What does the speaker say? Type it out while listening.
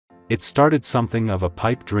It started something of a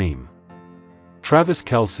pipe dream. Travis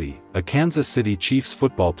Kelce, a Kansas City Chiefs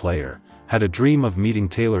football player, had a dream of meeting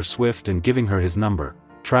Taylor Swift and giving her his number.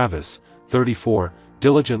 Travis, 34,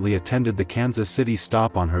 diligently attended the Kansas City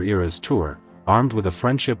stop on her Eras tour, armed with a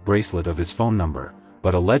friendship bracelet of his phone number,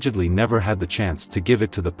 but allegedly never had the chance to give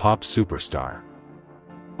it to the pop superstar.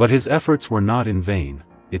 But his efforts were not in vain.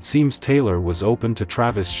 It seems Taylor was open to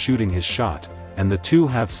Travis shooting his shot, and the two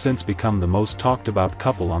have since become the most talked about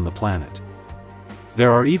couple on the planet.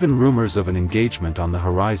 There are even rumors of an engagement on the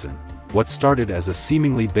horizon. What started as a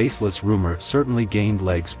seemingly baseless rumor certainly gained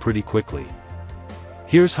legs pretty quickly.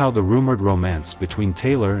 Here's how the rumored romance between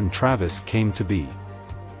Taylor and Travis came to be.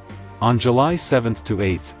 On July 7th to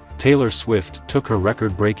 8th, Taylor Swift took her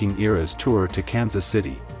record-breaking Eras tour to Kansas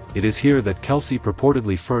City. It is here that Kelce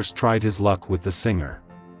purportedly first tried his luck with the singer.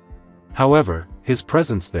 However, his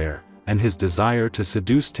presence there, and his desire to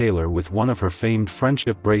seduce Taylor with one of her famed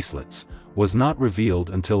friendship bracelets, was not revealed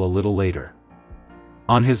until a little later.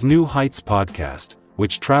 On his New Heights podcast,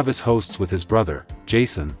 which Travis hosts with his brother,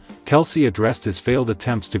 Jason, Kelce addressed his failed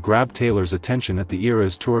attempts to grab Taylor's attention at the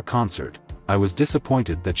Eras tour concert. "I was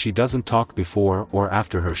disappointed that she doesn't talk before or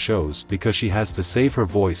after her shows because she has to save her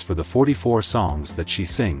voice for the 44 songs that she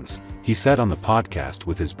sings," he said on the podcast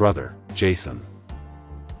with his brother, Jason.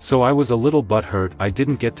 "So I was a little butthurt I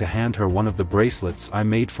didn't get to hand her one of the bracelets I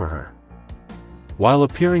made for her." While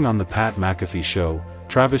appearing on the Pat McAfee show,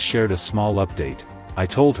 Travis shared a small update. "I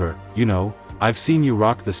told her, you know, I've seen you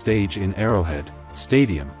rock the stage in Arrowhead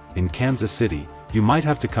Stadium, in Kansas City. You might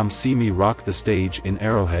have to come see me rock the stage in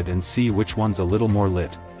Arrowhead and see which one's a little more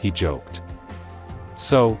lit," he joked.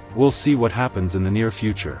 "So, we'll see what happens in the near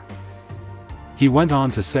future." He went on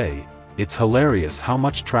to say, "It's hilarious how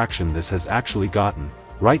much traction this has actually gotten.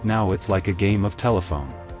 Right now it's like a game of telephone.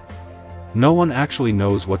 No one actually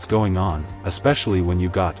knows what's going on, especially when you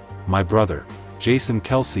got my brother, Jason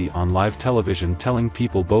Kelce, on live television telling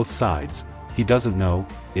people both sides. He doesn't know,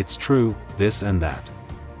 it's true, this and that."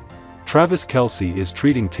 Travis Kelce is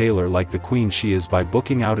treating Taylor like the queen she is by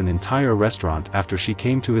booking out an entire restaurant after she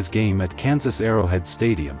came to his game at Kansas Arrowhead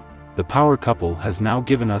Stadium. The power couple has now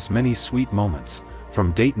given us many sweet moments,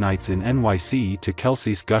 from date nights in NYC to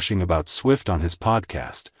Kelce's gushing about Swift on his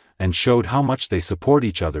podcast, and showed how much they support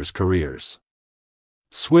each other's careers.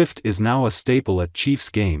 Swift is now a staple at Chiefs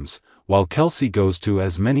games, while Kelce goes to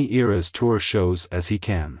as many Eras tour shows as he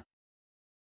can.